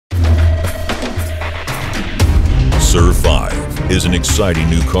SUR5 is an exciting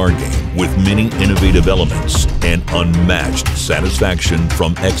new card game with many innovative elements and unmatched satisfaction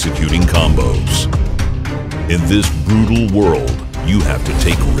from executing combos. In this brutal world, you have to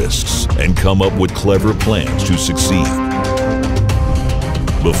take risks and come up with clever plans to succeed.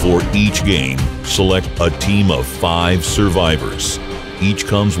 Before each game, select a team of 5 survivors. Each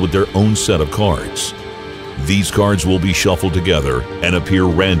comes with their own set of cards. These cards will be shuffled together and appear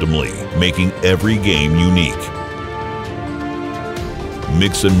randomly, making every game unique.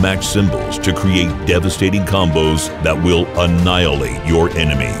 Mix and match symbols to create devastating combos that will annihilate your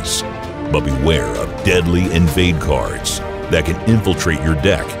enemies. But beware of deadly invade cards that can infiltrate your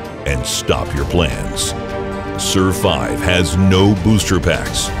deck and stop your plans. SUR5 has no booster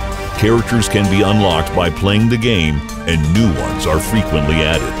packs. Characters can be unlocked by playing the game, and new ones are frequently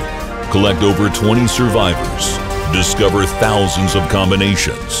added. Collect over 20 survivors, discover thousands of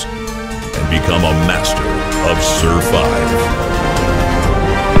combinations, and become a master of SUR5.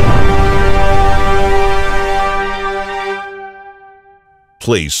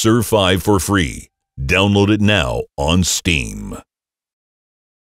 Play SUR5 for free. Download it now on Steam.